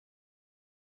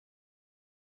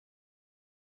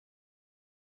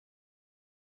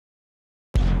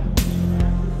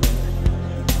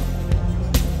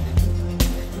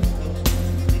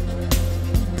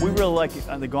really like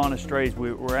the Gone Astrays.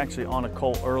 We were actually on a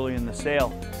colt early in the sale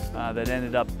that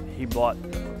ended up, he bought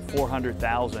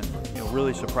 400,000. You know,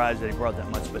 really surprised that he brought that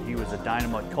much, but he was a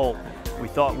dynamite colt. We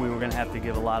thought we were going to have to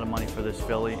give a lot of money for this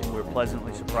filly, and we were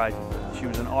pleasantly surprised. She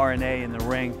was an RNA in the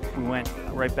ring. We went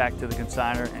right back to the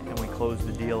consignor and we closed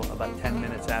the deal about 10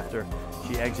 minutes after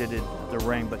she exited the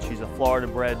ring. But she's a Florida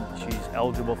bred. She's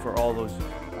eligible for all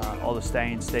the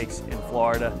staying stakes in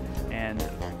Florida, and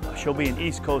she'll be an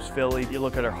East Coast filly. You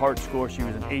look at her heart score, she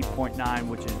was an 8.9,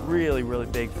 which is really, really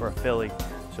big for a filly.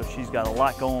 So she's got a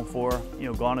lot going for her. You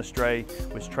know, Gone Astray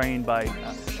was trained by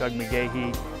Shug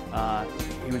McGahee.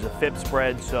 He was a Phipps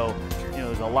bred, so you know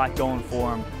there's a lot going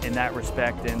for him in that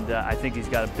respect, and I think he's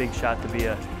got a big shot to be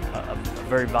a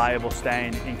very viable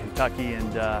stallion in Kentucky,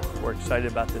 and we're excited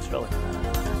about this filly.